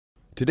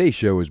Today's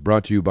show is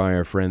brought to you by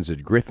our friends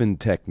at Griffin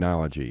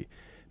Technology,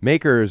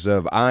 makers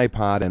of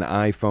iPod and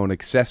iPhone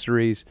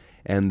accessories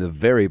and the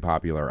very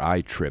popular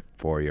iTrip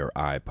for your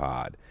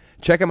iPod.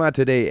 Check them out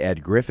today at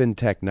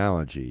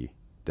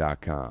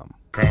griffintechnology.com.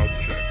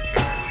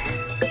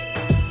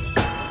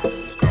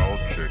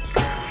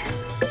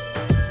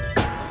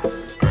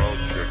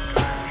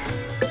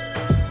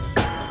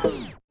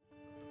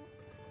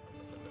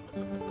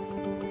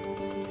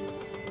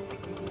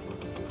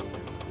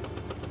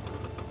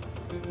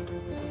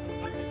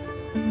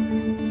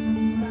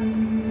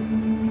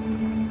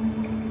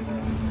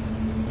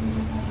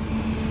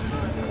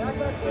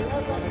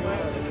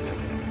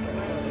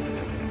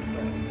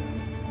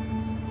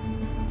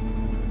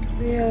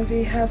 Yeah,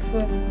 we have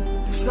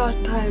a short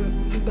time.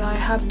 I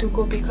have to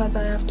go because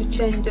I have to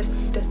change this.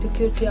 The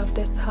security of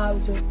this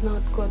house is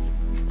not good.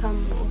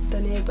 Some of the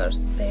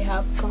neighbors, they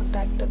have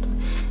contacted,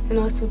 and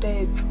also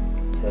they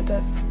said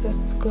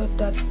that's good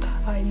that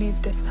I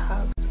leave this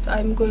house.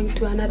 I'm going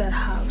to another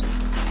house.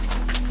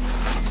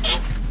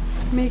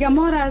 میگم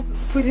ما از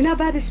پودینه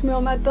بعدش می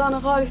آمد دان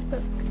غاری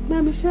سبز.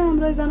 نمیشه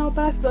امروز زنا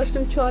بس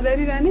داشتم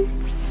چادری رنی.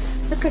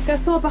 یک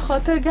کسا به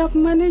خاطر گپ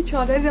منی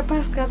چادری را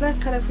پس کرده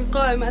قرفی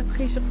قایم از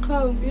خیش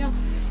قوم یا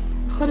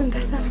خودم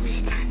دستم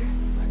شد.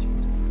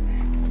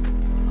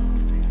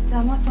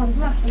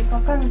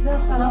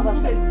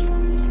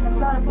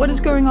 What is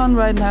going on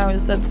right now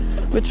is that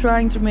we're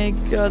trying to make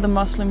the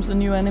Muslims the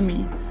new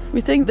enemy.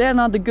 We think they're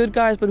not the good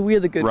guys, but we're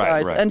the good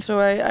guys. Right. And so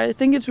I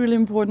think it's really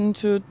important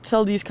to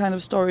tell these kind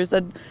of stories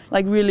that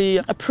like really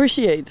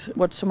appreciate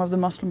what some of the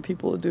Muslim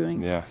people are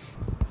doing. Yeah.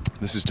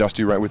 This is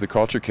Dusty Wright with the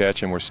Culture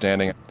Catch, and we're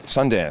standing at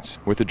Sundance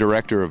with the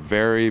director of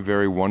very,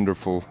 very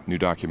wonderful new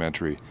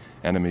documentary,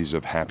 Enemies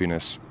of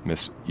Happiness,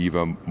 Miss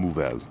Eva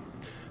Mulvad.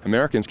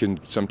 Americans can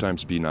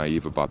sometimes be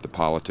naive about the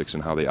politics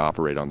and how they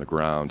operate on the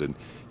ground, and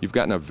you've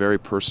gotten a very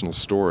personal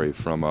story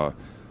from a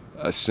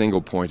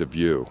single point of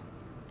view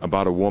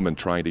about a woman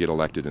trying to get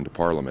elected into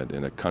parliament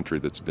in a country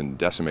that's been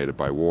decimated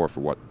by war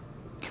for,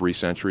 3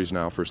 centuries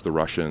now? First the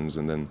Russians,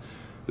 and then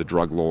the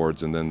drug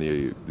lords, and then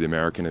the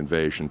American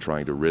invasion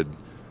trying to rid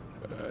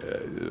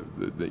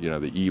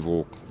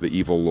the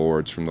evil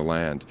lords from the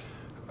land.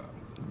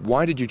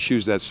 Why did you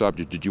choose that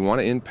subject? Did you want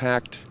to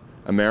impact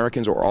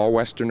Americans or all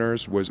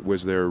Westerners?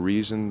 Was there a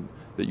reason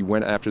that you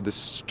went after this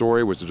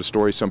story? Was it a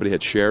story somebody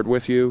had shared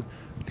with you?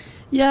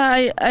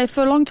 Yeah, I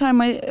for a long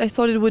time I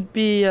thought it would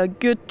be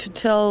good to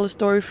tell a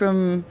story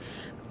from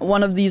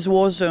one of these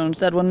war zones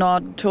that were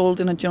not told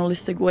in a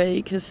journalistic way,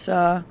 because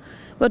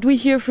what we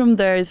hear from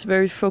there is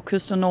very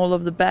focused on all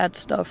of the bad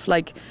stuff,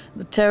 like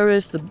the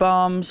terrorists, the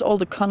bombs, all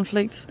the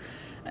conflicts,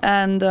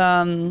 and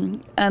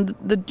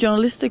the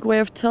journalistic way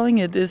of telling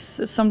it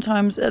is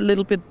sometimes a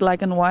little bit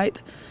black and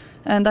white.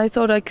 And I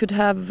thought I could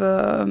have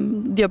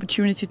the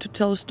opportunity to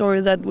tell a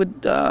story that would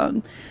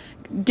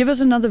give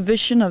us another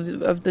vision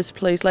of this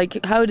place,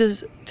 like how it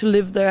is to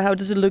live there, how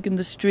does it look in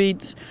the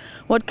streets,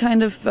 what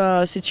kind of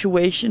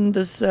situation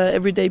does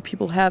everyday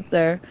people have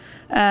there,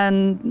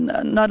 and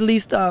not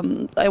least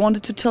I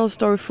wanted to tell a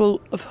story full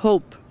of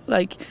hope,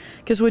 like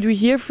because what we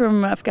hear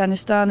from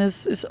Afghanistan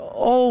is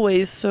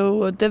always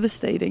so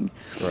devastating,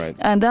 Right.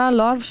 and there are a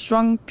lot of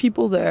strong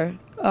people there,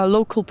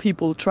 local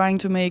people trying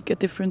to make a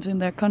difference in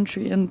their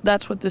country, and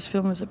that's what this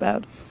film is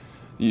about.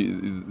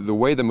 The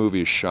way the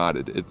movie is shot,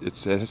 it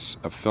has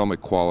a filmic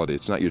quality.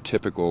 It's not your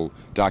typical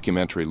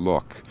documentary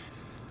look.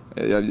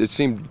 It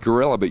seemed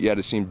guerrilla, but yet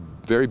it seemed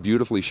very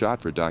beautifully shot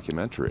for a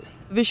documentary.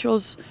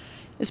 Visuals,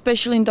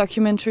 especially in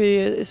documentary,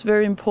 is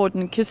very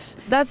important because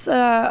that's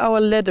our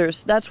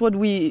letters. That's what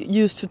we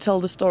use to tell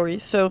the story.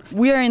 So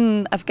we are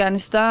in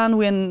Afghanistan.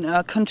 We're in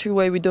a country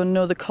where we don't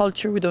know the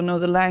culture, we don't know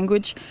the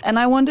language. And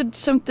I wanted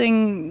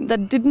something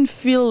that didn't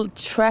feel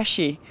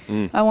trashy.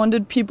 I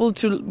wanted people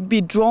to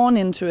be drawn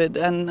into it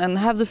and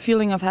have the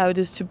feeling of how it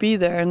is to be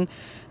there. And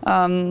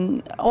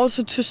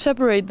also to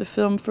separate the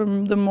film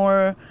from the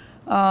more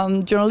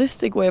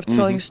journalistic way of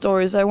telling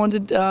stories. I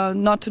wanted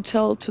not to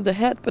tell to the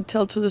head, but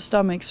tell to the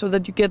stomach, so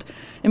that you get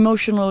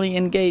emotionally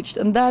engaged.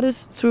 And that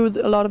is through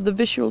a lot of the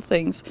visual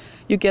things.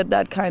 You get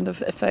that kind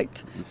of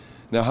effect.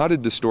 Now, how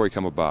did the story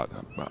come about?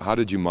 How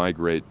did you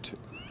migrate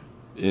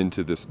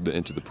into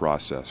the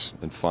process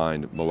and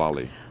find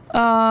Malali?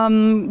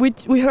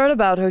 We heard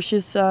about her.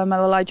 She's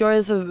Malala Joy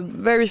is a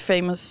very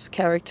famous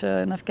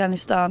character in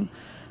Afghanistan.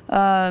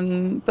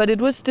 But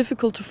it was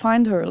difficult to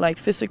find her, like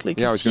physically.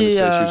 Yeah, I was going to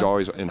say she's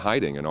always in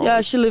hiding and all.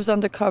 Yeah, she lives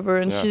undercover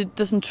and she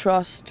doesn't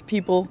trust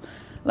people.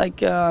 Like,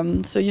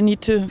 so you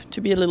need to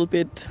be a little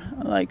bit,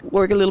 like,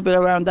 work a little bit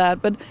around that.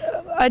 But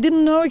I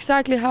didn't know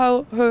exactly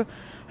how her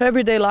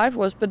everyday life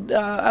was. But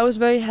I was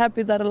very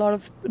happy that a lot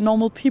of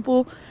normal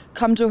people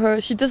come to her.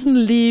 She doesn't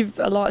leave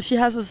a lot. She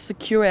has a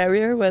secure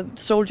area where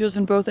soldiers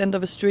in both ends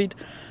of a street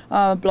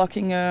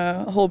blocking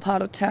a whole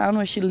part of town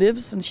where she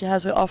lives, and she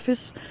has her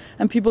office,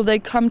 and people, they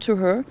come to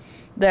her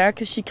there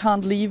because she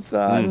can't leave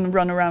and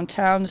run around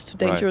town. It's too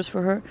dangerous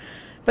for her.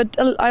 But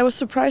I was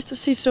surprised to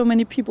see so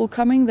many people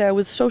coming there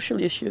with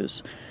social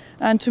issues,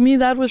 and to me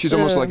that was... She's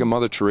almost like a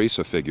Mother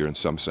Teresa figure in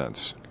some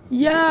sense.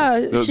 Yeah,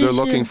 they're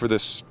looking for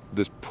this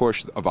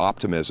push of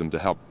optimism to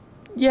help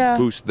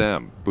boost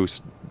them.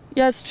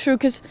 Yeah, it's true,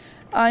 because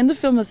in the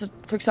film there's,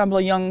 for example,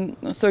 a young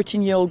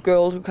 13-year-old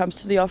girl who comes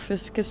to the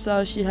office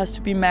because she has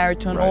to be married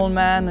to an old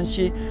man and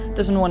she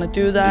doesn't want to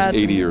do that.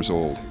 He's 80 years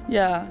old.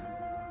 Yeah.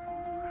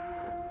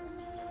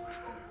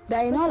 در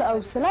این حال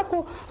حوصله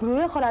کو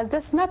روی خور از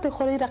دست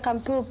نتخوری رقم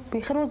تو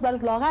بیخ روز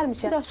برات لاغر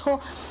میشه داش خو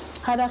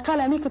حداقل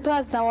همی که تو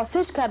از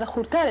نواسش کرده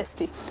خورتر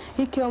استی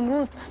یکی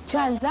امروز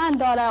چند زن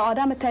داره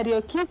آدم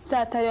تریاکی است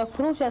تریاک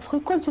فروش از خوی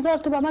کل چیزا رو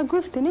تو به من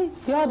گفتی نی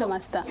یادم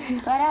است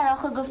آره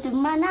آخر گفتی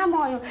من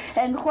نمایو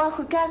میخواد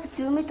خود که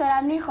سیومی تو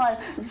را میخواد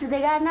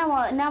دیگر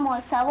نما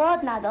سواد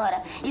نداره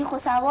این خود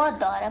سواد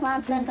داره من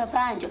صنف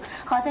 5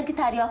 خاطر که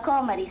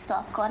تریاکا مری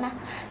حساب کنه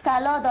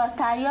سلا دار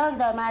تریاک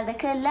دار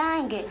مردکه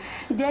لنگ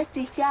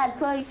دستی شل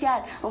پای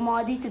شل و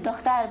مادی تو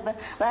دختر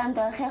برم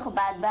دار خیلی خود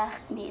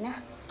بدبخت مینه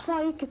ما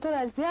این که تو را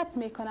اذیت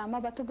میکنم ما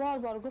به تو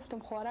بار گفتم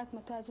خوارک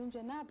ما تو از اونجا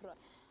نبرو.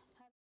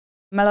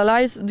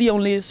 Malala is the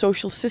only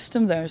social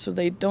system there, so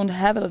they don't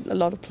have a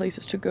lot of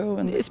places to go.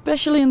 And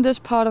especially in this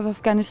part of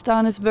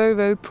Afghanistan, it's very,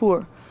 very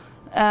poor.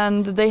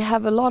 And they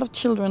have a lot of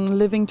children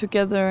living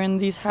together in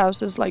these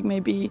houses, like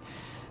maybe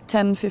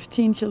 10,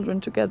 15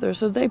 children together.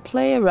 So they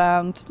play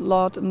around a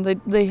lot and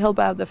they help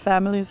out their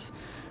families.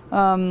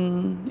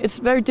 It's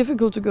very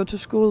difficult to go to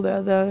school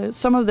there.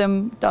 Some of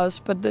them does,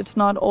 but it's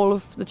not all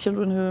of the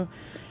children who...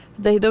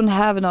 They don't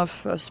have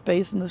enough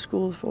space in the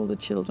school for the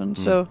children,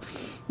 so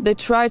they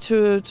try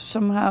to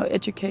somehow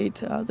educate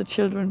the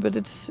children. But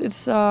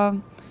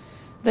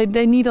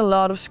they need a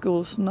lot of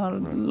schools, not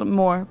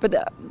more. But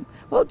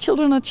well,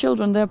 children are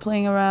children. They're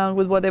playing around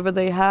with whatever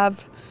they have,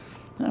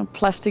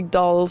 plastic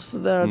dolls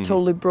that are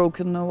totally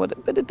broken or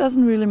what. But it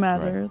doesn't really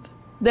matter. Right.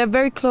 They're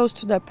very close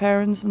to their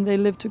parents, and they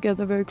live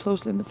together very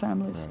closely in the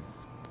families.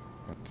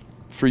 Right.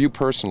 For you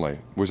personally,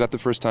 was that the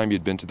first time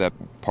you'd been to that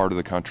part of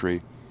the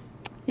country?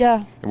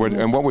 Yeah.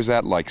 And what was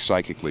that like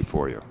psychically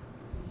for you,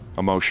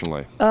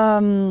 emotionally?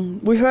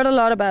 We heard a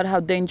lot about how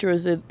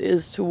dangerous it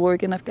is to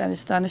work in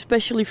Afghanistan,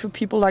 especially for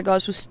people like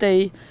us who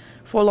stay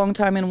for a long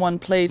time in one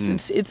place.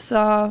 It's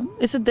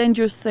a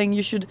dangerous thing.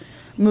 You should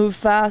move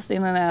fast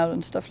in and out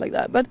and stuff like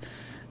that. But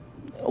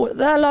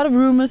there are a lot of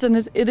rumors, and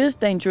it is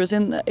dangerous.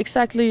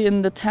 Exactly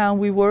in the town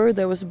we were,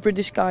 there was a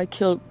British guy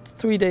killed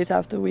 3 days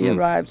after we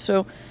arrived.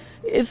 So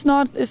it's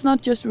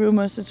not just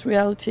rumors; it's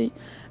reality.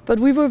 But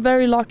we were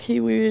very lucky.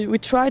 We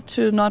tried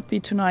to not be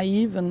too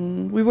naive,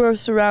 and we were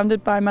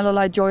surrounded by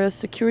Malala Joya's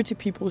security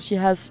people. She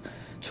has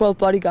 12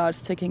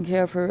 bodyguards taking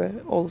care of her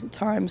all the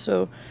time.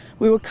 So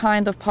we were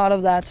kind of part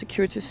of that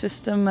security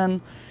system,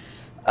 and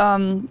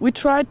we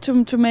tried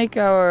to make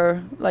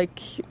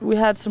we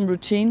had some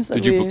routines.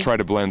 Did you try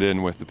to blend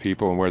in with the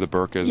people and wear the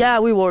burqas? Yeah,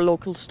 we wore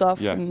local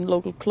stuff and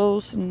local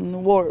clothes,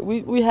 and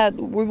we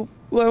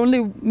were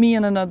only me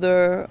and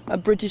a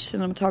British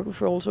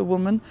cinematographer, also a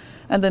woman,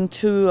 and then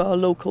two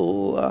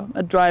local,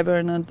 a driver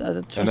and a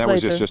translator. And that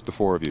was just the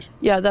 4 of you?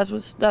 Yeah, that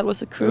was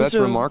the crew. Well, that's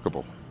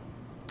remarkable.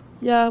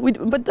 Yeah,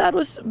 but that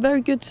was very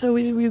good. So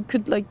we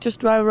could just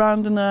drive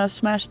around in a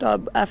smashed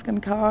up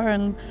Afghan car,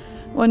 and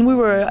when we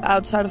were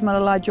outside of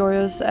Malala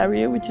Joya's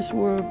area, we just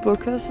wore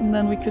burqas, and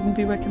then we couldn't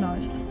be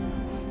recognized.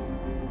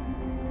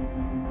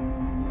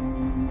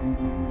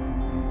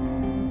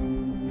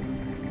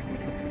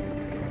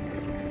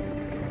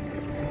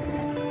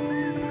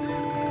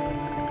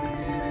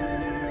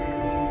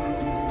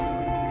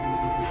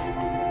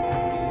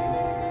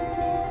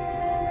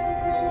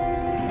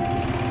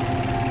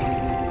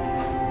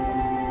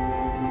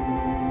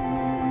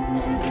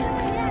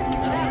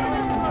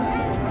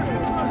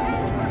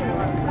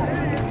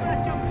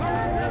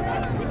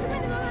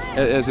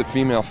 As a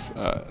female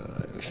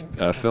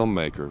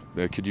filmmaker,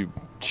 could you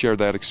share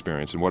that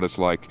experience and what it's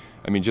like?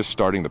 I mean, just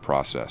starting the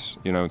process.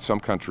 In some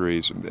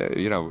countries,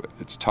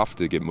 it's tough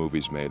to get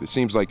movies made. It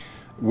seems like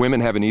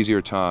women have an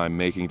easier time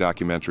making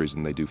documentaries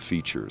than they do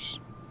features.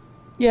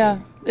 Yeah,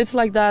 it's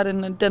like that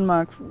in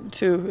Denmark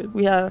too.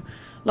 We have a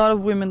lot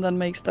of women that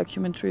makes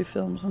documentary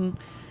films, and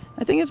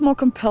I think it's more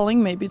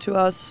compelling maybe to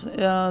us.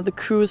 The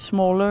crew is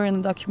smaller in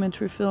the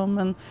documentary film,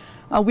 and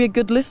we're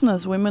good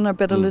listeners. Women are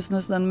better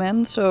listeners than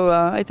men, so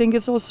I think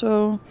it's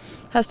also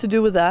has to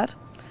do with that.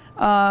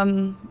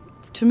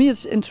 To me,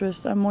 it's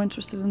interest. I'm more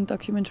interested in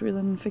documentary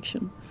than in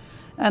fiction,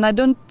 and I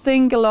don't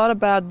think a lot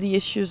about the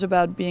issues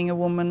about being a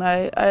woman.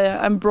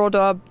 I'm brought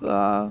up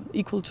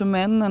equal to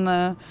men,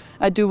 and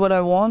I do what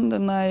I want,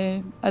 and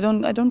I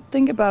don't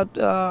think about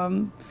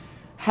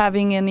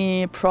having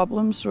any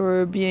problems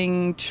or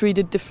being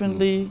treated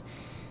differently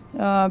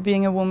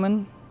being a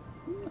woman.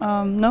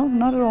 No,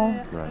 not at all.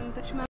 Right.